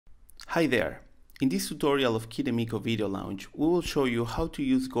Hi there! In this tutorial of Kiremico Video Launch, we will show you how to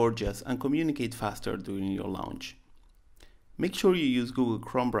use Gorgias and communicate faster during your launch. Make sure you use Google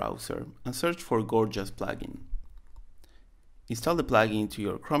Chrome browser and search for Gorgias plugin. Install the plugin to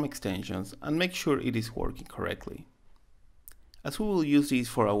your Chrome extensions and make sure it is working correctly. As we will use this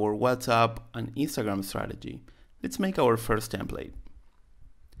for our WhatsApp and Instagram strategy, let's make our first template.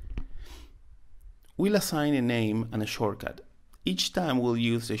 We'll assign a name and a shortcut. Each time we'll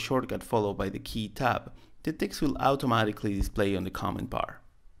use the shortcut followed by the key tab, the text will automatically display on the comment bar.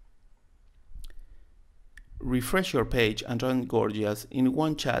 Refresh your page and run Gorgias in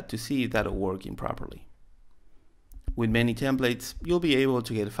one chat to see if that is working properly. With many templates, you'll be able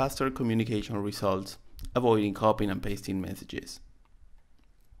to get faster communication results, avoiding copying and pasting messages.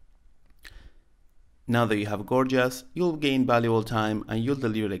 Now that you have Gorgias, you'll gain valuable time and you'll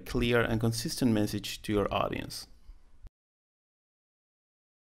deliver a clear and consistent message to your audience.